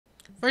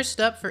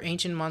First up for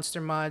ancient monster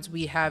mods,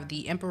 we have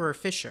the Emperor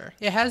Fisher.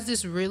 It has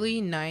this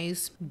really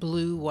nice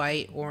blue,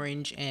 white,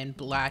 orange, and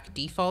black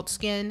default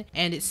skin,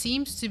 and it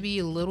seems to be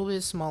a little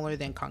bit smaller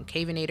than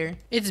Concavinator.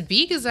 Its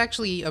beak is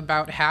actually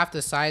about half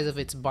the size of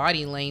its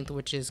body length,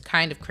 which is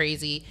kind of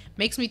crazy.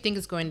 Makes me think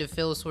it's going to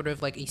feel sort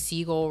of like a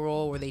seagull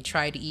roll where they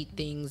try to eat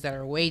things that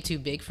are way too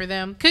big for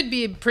them. Could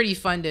be pretty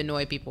fun to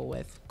annoy people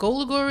with.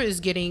 Golugore is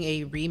getting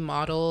a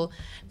remodel.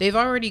 They've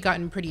already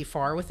gotten pretty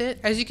far with it.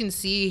 As you can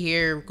see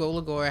here,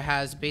 Golugore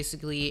has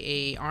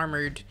basically a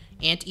armored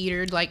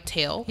anteater like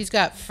tail. He's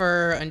got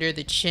fur under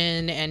the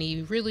chin, and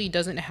he really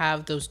doesn't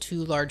have those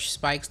two large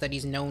spikes that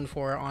he's known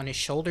for on his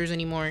shoulders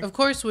anymore. Of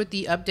course, with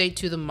the update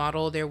to the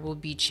model, there will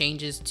be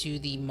changes to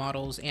the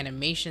model's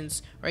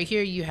animations. Right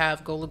here you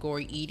have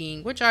Golugore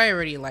eating, which I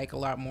already like a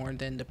lot more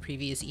than the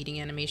previous eating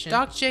animation.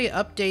 Doc J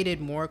updated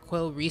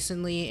Morquill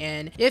recently,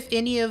 and if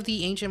any of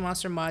the ancient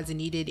monster mods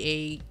needed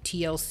a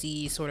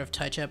TLC sort of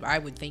touch up, I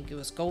would think it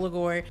was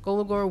Golugore.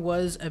 Golugore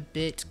was a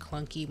bit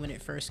clunky when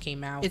it first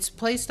came out. Its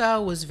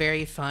playstyle was very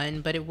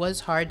fun, but it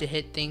was hard to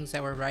hit things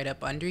that were right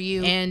up under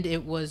you, and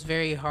it was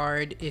very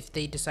hard if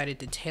they decided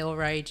to tail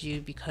ride you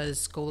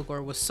because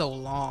Golugore was so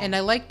long. And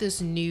I like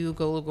this new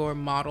Golugore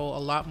model a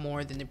lot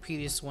more than the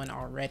previous one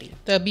already.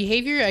 The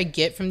behavior I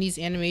get from these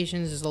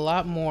animations is a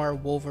lot more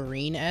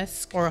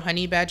Wolverine-esque, or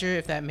Honey Badger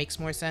if that makes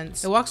more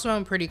sense. It walks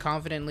around pretty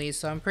confidently,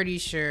 so I'm pretty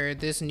sure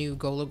this new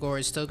Golugore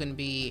is still going to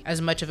be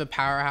as much of a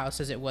powerhouse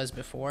as it was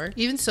before.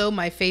 Even so,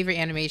 my favorite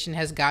animation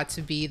has got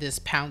to be this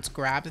pounce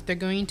grab that they're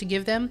going to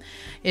give them.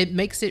 It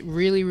makes it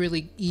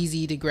really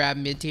easy to grab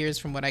mid-tiers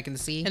from what I can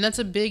see, and that's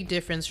a big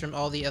difference from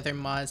all the other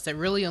mods that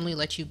really only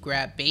let you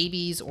grab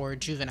babies or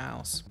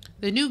juveniles.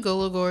 The new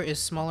Golugore is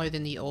smaller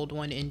than the old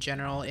one in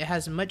general. It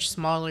has much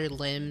smaller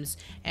limbs,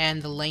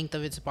 and the length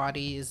of its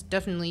body is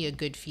definitely a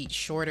good feet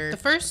shorter. The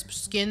first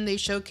skin they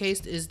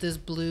showcased is this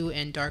blue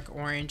and dark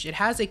orange. It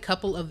has a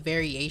couple of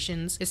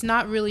variations. It's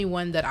not really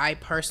one that I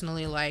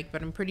personally like,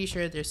 but I'm pretty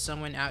sure there's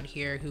someone out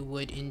here who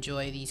would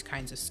enjoy these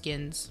kinds of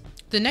skins.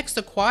 The next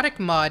aquatic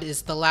mod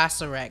is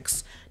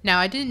Thalasarex. Now,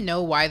 I didn't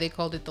know why they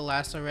called it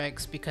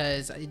Thalasarex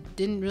because it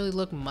didn't really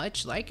look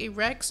much like a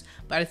Rex,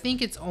 but I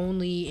think it's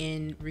only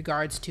in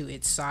regards to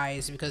its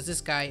size because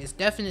this guy is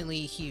definitely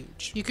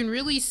huge. You can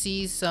really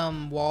see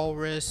some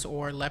walrus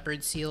or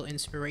leopard seal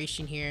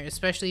inspiration here,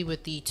 especially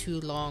with the two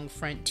long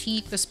front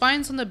teeth. The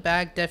spines on the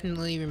back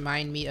definitely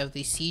remind me of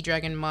the Sea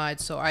Dragon mod,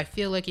 so I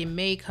feel like it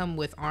may come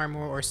with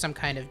armor or some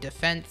kind of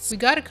defense. We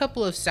got a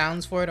couple of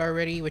sounds for it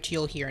already, which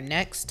you'll hear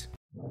next.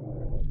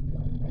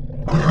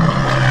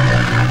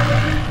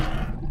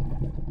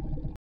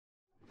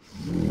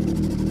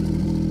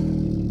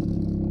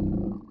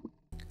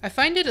 I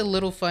find it a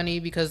little funny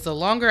because the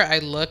longer I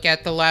look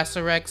at the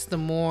Thalasarex, the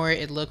more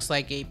it looks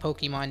like a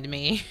Pokemon to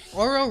me.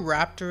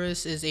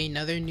 Ororaptorus is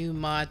another new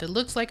mod that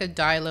looks like a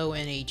Dilo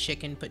and a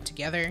chicken put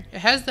together. It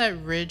has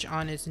that ridge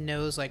on its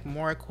nose like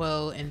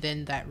Morquill, and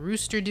then that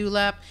rooster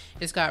dewlap.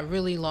 It's got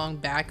really long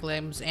back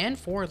limbs and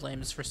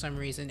forelimbs for some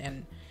reason,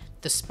 and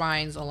the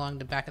spines along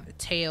the back of the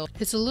tail.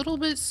 It's a little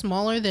bit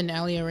smaller than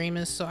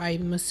Alliaramus, so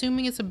I'm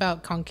assuming it's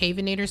about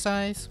Concavinator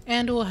size,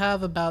 and will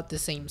have about the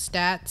same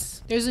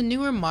stats. There's a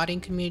newer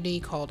modding community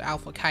called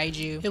Alpha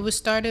Kaiju. It was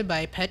started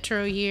by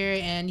Petro here,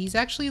 and he's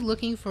actually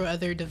looking for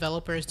other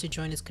developers to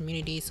join his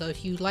community, so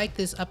if you like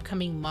this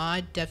upcoming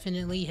mod,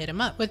 definitely hit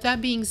him up. With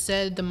that being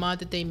said, the mod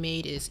that they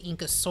made is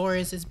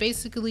Inkasaurus. It's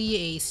basically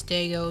a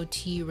Stego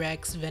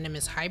T-Rex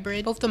venomous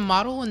hybrid. Both the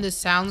model and the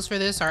sounds for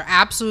this are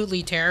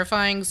absolutely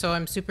terrifying, so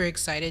I'm super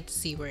excited to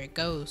see where it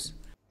goes.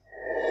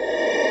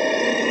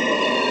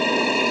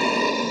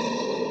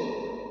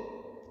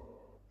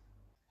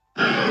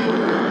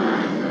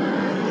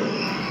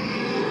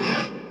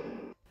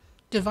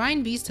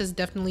 Divine Beast has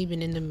definitely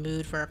been in the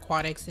mood for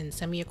aquatics and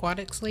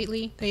semi-aquatics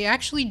lately. They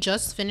actually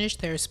just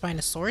finished their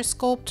Spinosaurus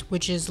sculpt,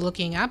 which is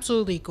looking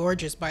absolutely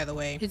gorgeous, by the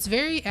way. It's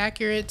very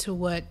accurate to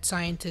what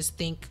scientists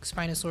think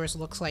Spinosaurus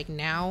looks like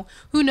now.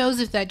 Who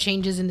knows if that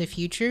changes in the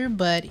future,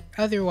 but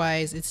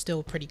otherwise it's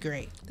still pretty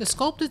great. The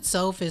sculpt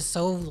itself is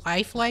so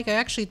lifelike, I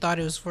actually thought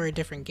it was for a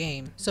different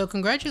game. So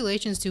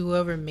congratulations to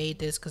whoever made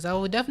this, because I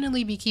will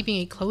definitely be keeping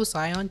a close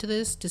eye onto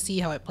this to see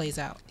how it plays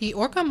out. The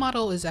Orca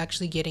model is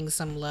actually getting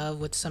some love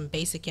with some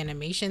basic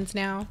animations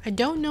now. I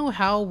don't know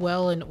how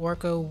well an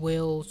orca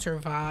will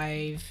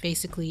survive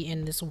basically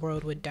in this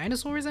world with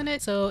dinosaurs in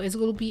it, so it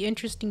will be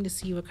interesting to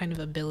see what kind of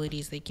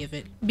abilities they give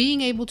it. Being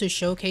able to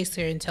showcase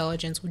their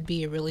intelligence would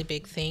be a really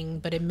big thing,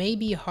 but it may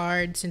be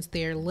hard since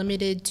they're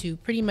limited to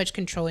pretty much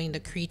controlling the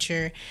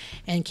creature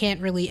and can't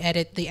really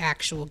edit the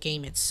actual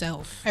game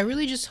itself. I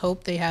really just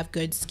hope they have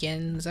good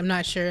skins. I'm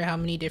not sure how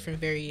many different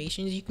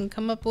variations you can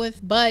come up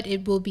with, but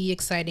it will be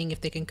exciting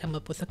if they can come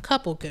up with a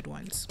couple good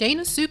ones.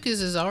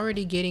 Deinosuchus is already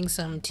getting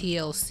some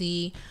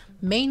TLC,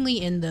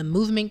 mainly in the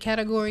movement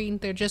category.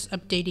 They're just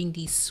updating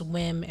the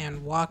swim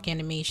and walk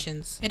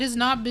animations. It has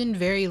not been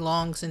very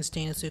long since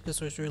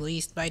Dinosaurs was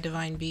released by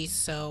Divine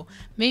Beast, so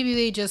maybe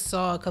they just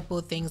saw a couple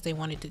of things they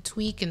wanted to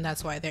tweak and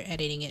that's why they're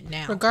editing it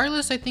now.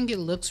 Regardless, I think it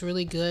looks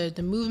really good.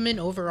 The movement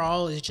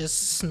overall is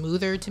just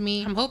smoother to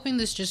me. I'm hoping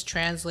this just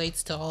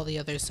translates to all the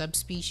other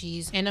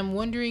subspecies, and I'm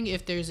wondering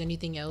if there's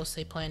anything else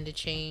they plan to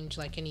change,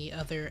 like any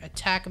other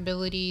attack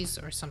abilities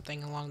or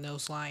something along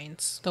those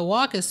lines. The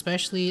walk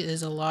especially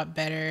is a lot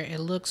better. It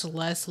looks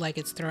less like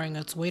it's throwing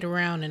its weight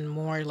around and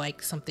more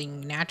like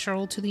something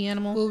natural to the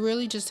animal. We'll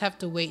really just have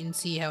to wait and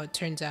see how it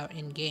turns out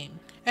in game.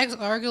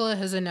 Argilla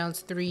has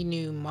announced 3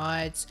 new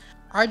mods: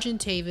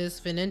 Argentavis,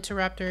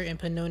 Venentoraptor, and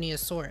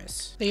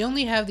Pannoniasaurus. They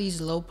only have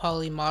these low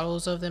poly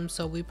models of them,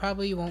 so we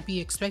probably won't be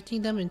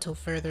expecting them until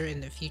further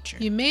in the future.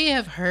 You may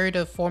have heard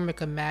of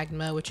Formica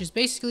magma, which is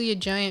basically a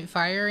giant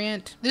fire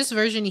ant. This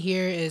version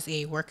here is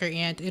a worker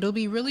ant. It'll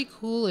be really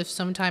cool if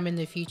sometime in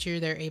the future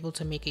they're able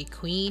to make a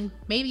queen,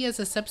 maybe as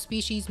a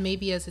subspecies,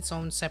 maybe as its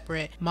own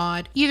separate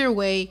mod. Either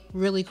way,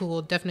 really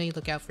cool. Definitely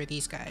look out for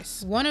these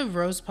guys. One of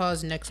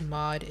Rosepaw's next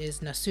mod is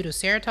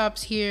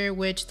Nasutoceratops here,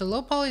 which the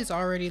low poly is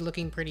already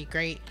looking pretty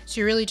great.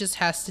 She really just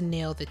has to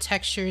nail the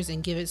textures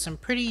and give it some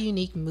pretty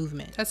unique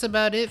movement. That's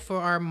about it for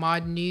our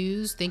mod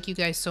news. Thank you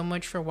guys so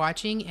much for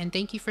watching, and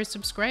thank you for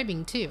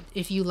subscribing too.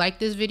 If you like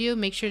this video,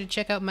 make sure to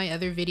check out my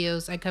other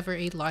videos. I cover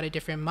a lot of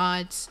different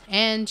mods,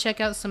 and check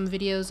out some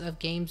videos of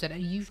games that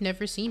you've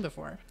never seen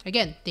before.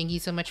 Again, thank you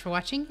so much for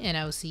watching, and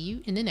I will see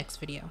you in the next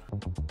video.